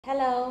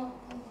Hello,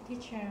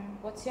 Teacher,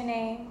 what's your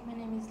name? my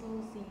name is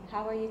Lucy.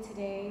 How are you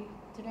today?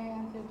 Today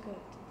I feel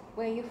good.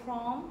 Where are you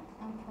from?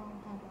 I'm from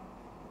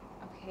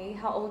Hamburg. Okay,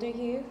 how old are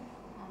you?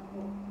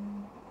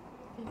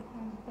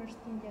 I'm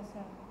 13 years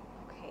old.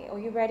 Okay, are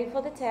you ready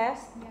for the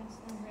test? Yes,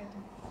 I'm ready.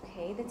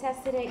 Okay, the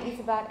test today is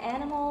about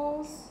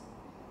animals.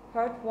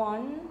 Part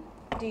 1.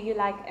 Do you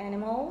like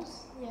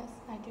animals? Yes,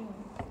 I do.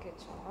 Good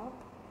job.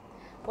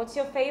 What's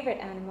your favorite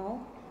animal?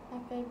 My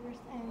favorite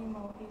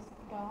animal is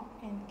dog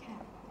and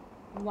cat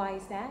Why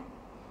is that?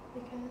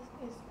 because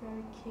it's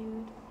very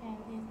cute and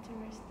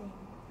interesting.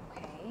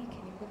 Okay,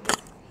 can you put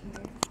this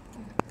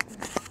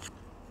here?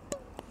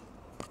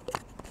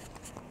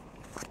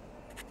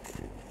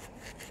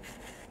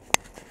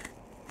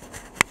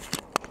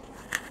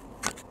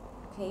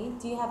 Okay,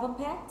 do you have a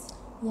pet?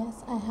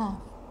 Yes, I have.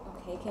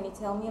 Okay, can you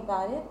tell me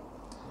about it?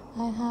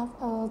 I have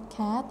a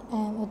cat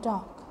and a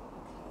dog.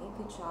 Okay,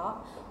 good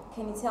job.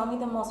 Can you tell me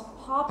the most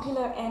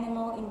popular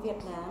animal in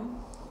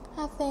Vietnam?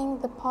 I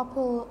think the pet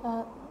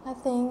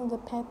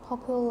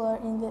popular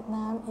in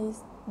Vietnam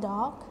is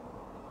dog.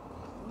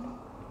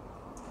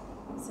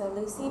 So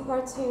Lucy,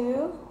 part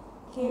 2.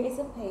 Here is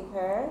a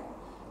paper.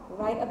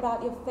 Write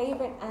about your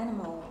favorite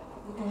animal.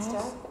 You can Yes.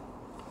 start.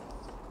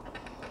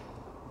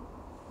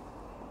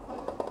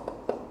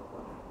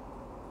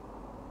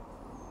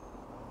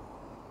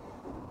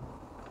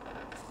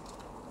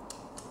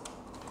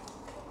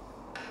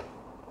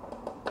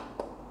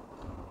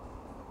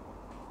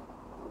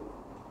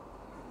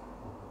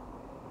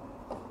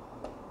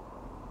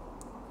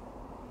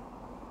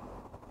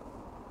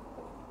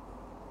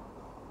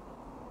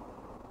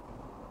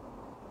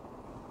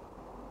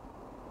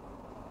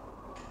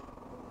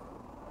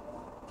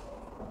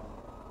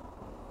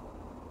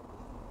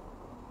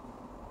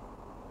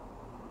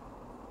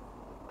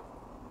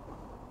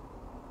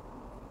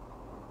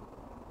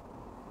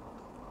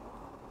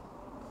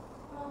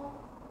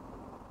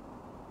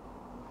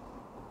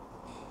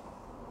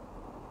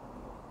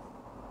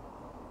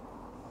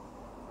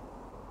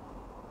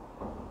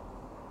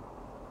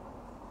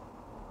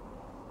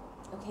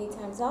 Okay,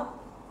 time's up.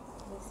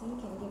 Lucy,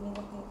 can you give me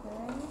the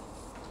paper?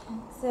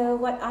 So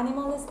what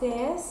animal is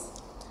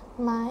this?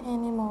 My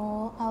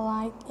animal I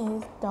like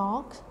is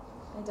dog.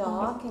 A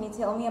dog. Can you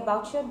tell me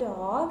about your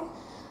dog?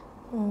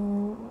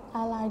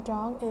 I like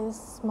dog is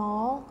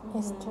small,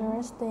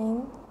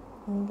 interesting,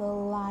 the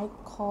light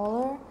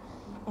color,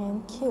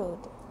 and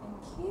cute. And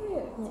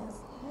cute. Yes.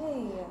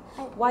 Okay.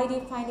 I- Why do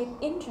you find it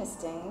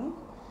interesting?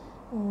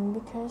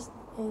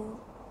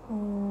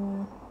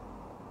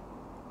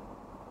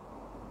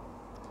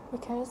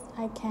 Because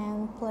I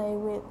can play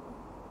with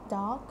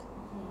dog.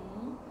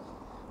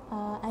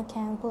 I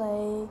can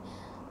play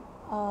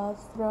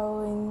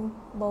throwing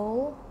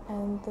ball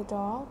and the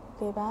dog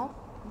give up.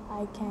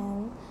 I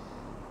can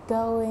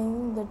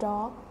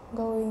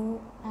going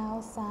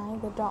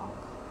outside the dog.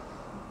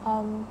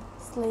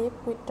 Sleep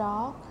with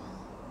dog.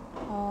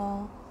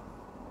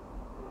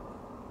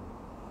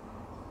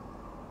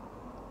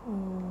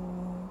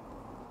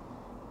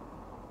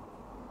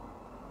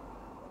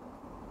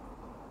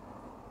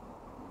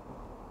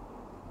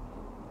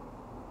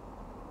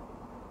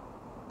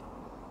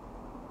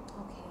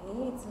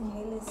 Okay, it's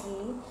okay,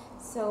 Lucy.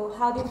 So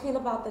how do you feel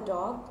about the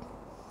dog?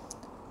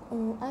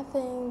 I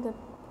think the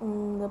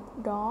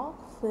dog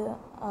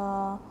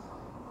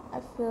I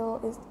feel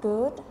it's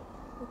good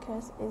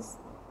because it's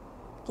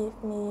give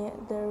me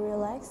the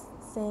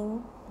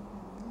relaxing.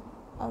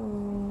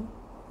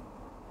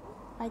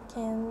 I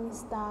can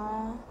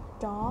study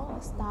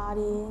dog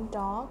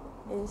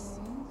is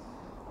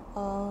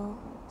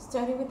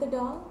Study with the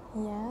dog?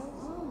 yes.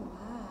 Oh,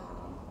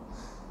 wow.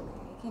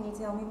 Okay, can you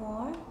tell me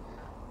more?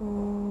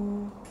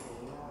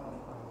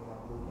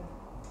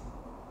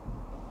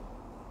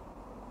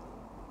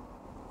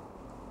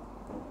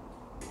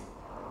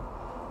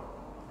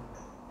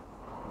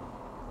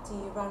 Do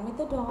you run with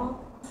the dog?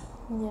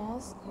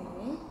 Yes.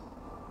 Okay.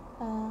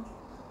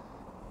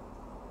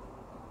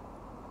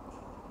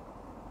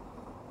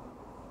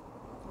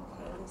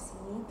 Okay,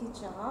 Lucy, good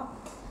job.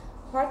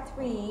 Part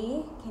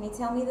 3, can you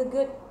tell me the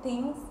good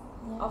things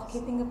of Yes.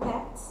 keeping a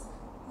pet?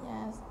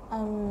 Yes.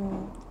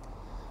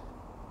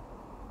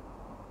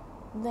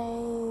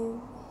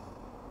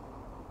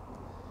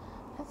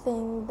 I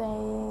think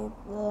they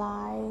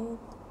like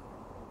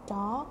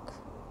dog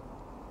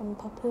and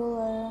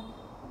popular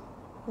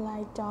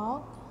like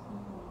dog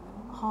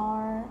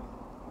or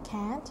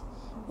cat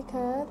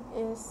because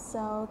it's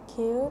so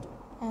cute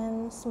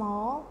and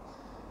small.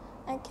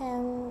 I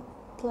can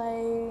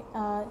play.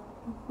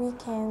 We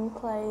can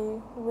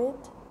play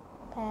with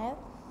pet.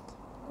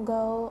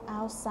 Go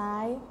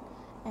outside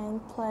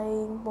and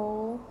play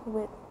ball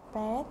with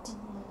pet.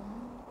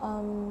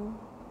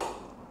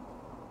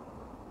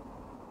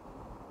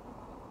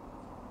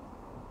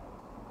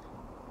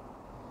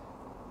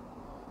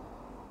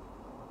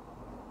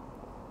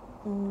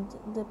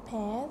 The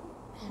pet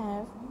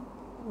have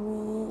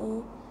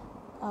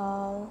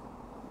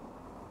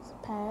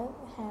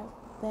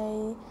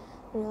they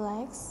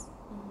relax.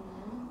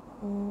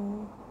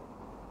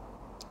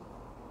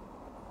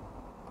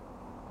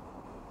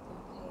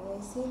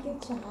 see.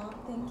 Good job.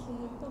 Thank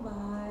you.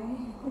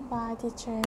 Bye-bye. Bye, teacher.